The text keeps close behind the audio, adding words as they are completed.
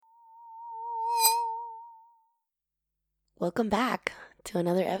Welcome back to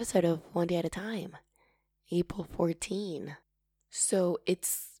another episode of One Day at a Time, April 14. So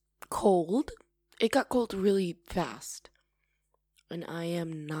it's cold. It got cold really fast, and I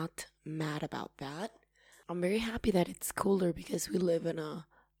am not mad about that. I'm very happy that it's colder because I live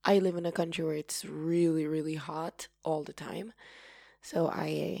in a country where it's really, really hot all the time. So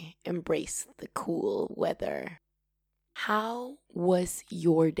I embrace the cool weather. How was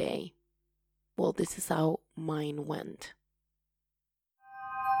your day? Well, this is how mine went.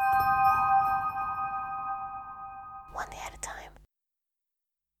 One day at a time.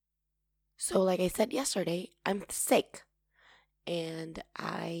 So like I said yesterday, I'm sick and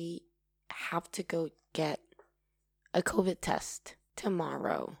I have to go get a COVID test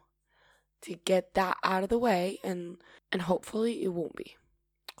tomorrow to get that out of the way, and hopefully it won't be.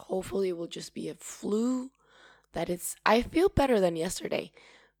 Hopefully it will just be a flu I feel better than yesterday,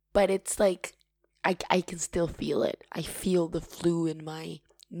 but it's like I can still feel it. I feel the flu in my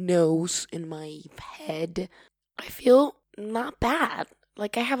nose, in my head. I feel not bad.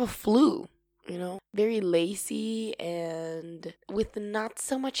 Like I have a flu, very lazy and with not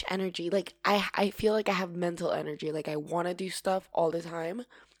so much energy. Like I feel like I have mental energy. Like I want to do stuff all the time,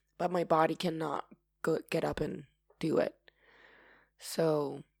 but my body cannot get up and do it.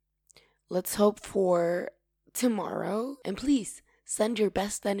 So let's hope for tomorrow. And please send your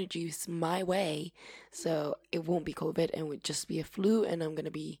best energies my way so it won't be COVID and would just be a flu and I'm going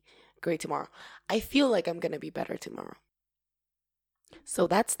to be great tomorrow. I feel like I'm going to be better tomorrow. So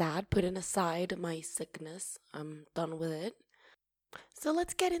that's that. Putting aside my sickness, I'm done with it. So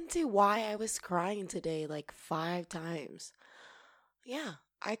let's get into why I was crying today like 5 times. Yeah,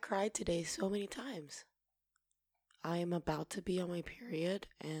 I cried today so many times. I am about to be on my period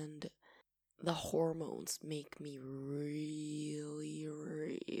and the hormones make me really,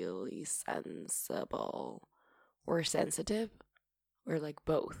 really sensible. Or sensitive. Or like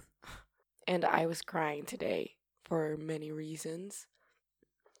both. And I was crying today for many reasons.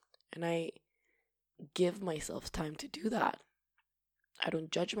 And I give myself time to do that. I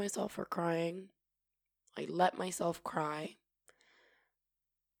don't judge myself for crying. I let myself cry.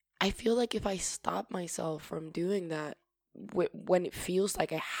 I feel like if I stop myself from doing that when it feels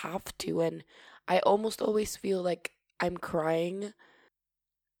like I have to, and I almost always feel like I'm crying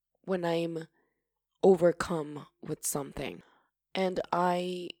when I'm overcome with something. And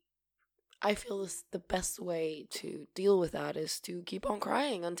I feel the best way to deal with that is to keep on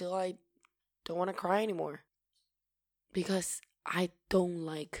crying until I don't want to cry anymore. Because I don't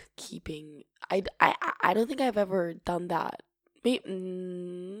like keeping... I don't think I've ever done that.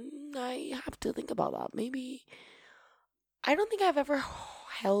 I have to think about that. Maybe... I don't think I've ever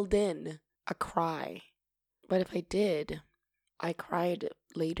held in a cry. But if I did, I cried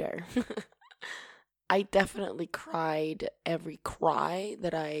later. I definitely cried every cry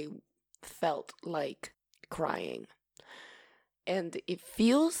that I felt like crying. And it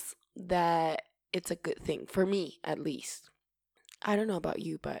feels that it's a good thing, for me at least. I don't know about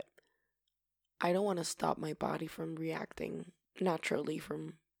you, but I don't want to stop my body from reacting naturally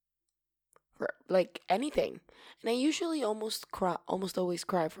for like anything. And I usually almost always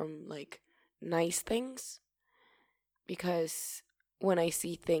cry from like nice things, because when I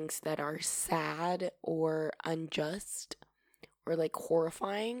see things that are sad or unjust or like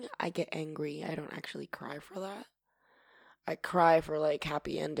horrifying, I get angry. I don't actually cry for that. I cry for like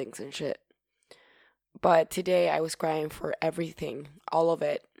happy endings and shit. But today I was crying for everything, all of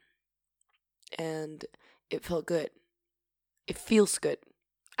it. And it felt good. It feels good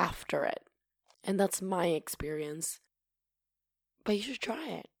after it. And that's my experience. But you should try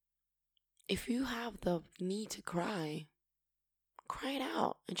it. If you have the need to cry it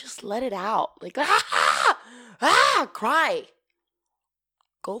out and just let it out. Like, cry.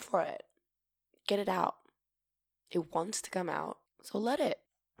 Go for it. Get it out. It wants to come out, so let it.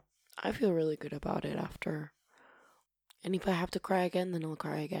 I feel really good about it after. And if I have to cry again, then I'll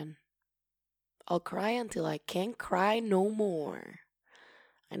cry again. I'll cry until I can't cry no more.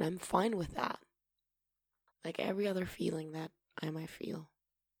 And I'm fine with that. Like every other feeling that I might feel.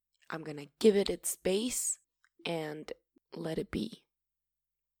 I'm gonna give it its space and let it be.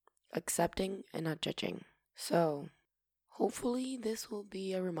 Accepting and not judging. So, hopefully this will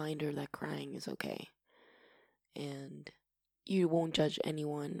be a reminder that crying is okay. And you won't judge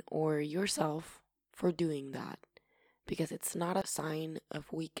anyone or yourself for doing that. Because it's not a sign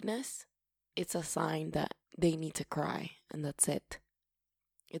of weakness. It's a sign that they need to cry, and that's it.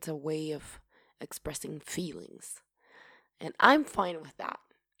 It's a way of expressing feelings. And I'm fine with that.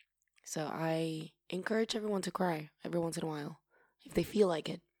 So I encourage everyone to cry every once in a while, if they feel like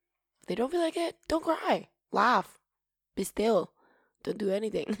it. If they don't feel like it, don't cry. Laugh. be still. Don't do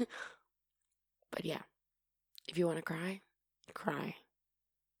anything. But yeah, if you want to cry, cry.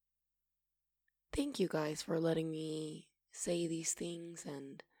 Thank you guys for letting me say these things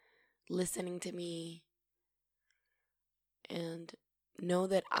and listening to me. And know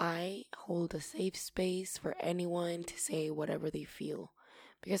that I hold a safe space for anyone to say whatever they feel.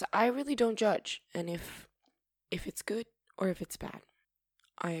 Because I really don't judge. And if it's good or if it's bad,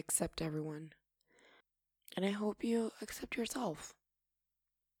 I accept everyone. And I hope you accept yourself.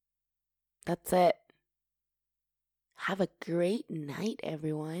 That's it. Have a great night,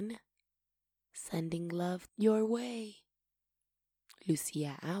 everyone. Sending love your way.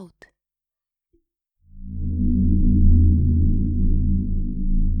 Lucia out.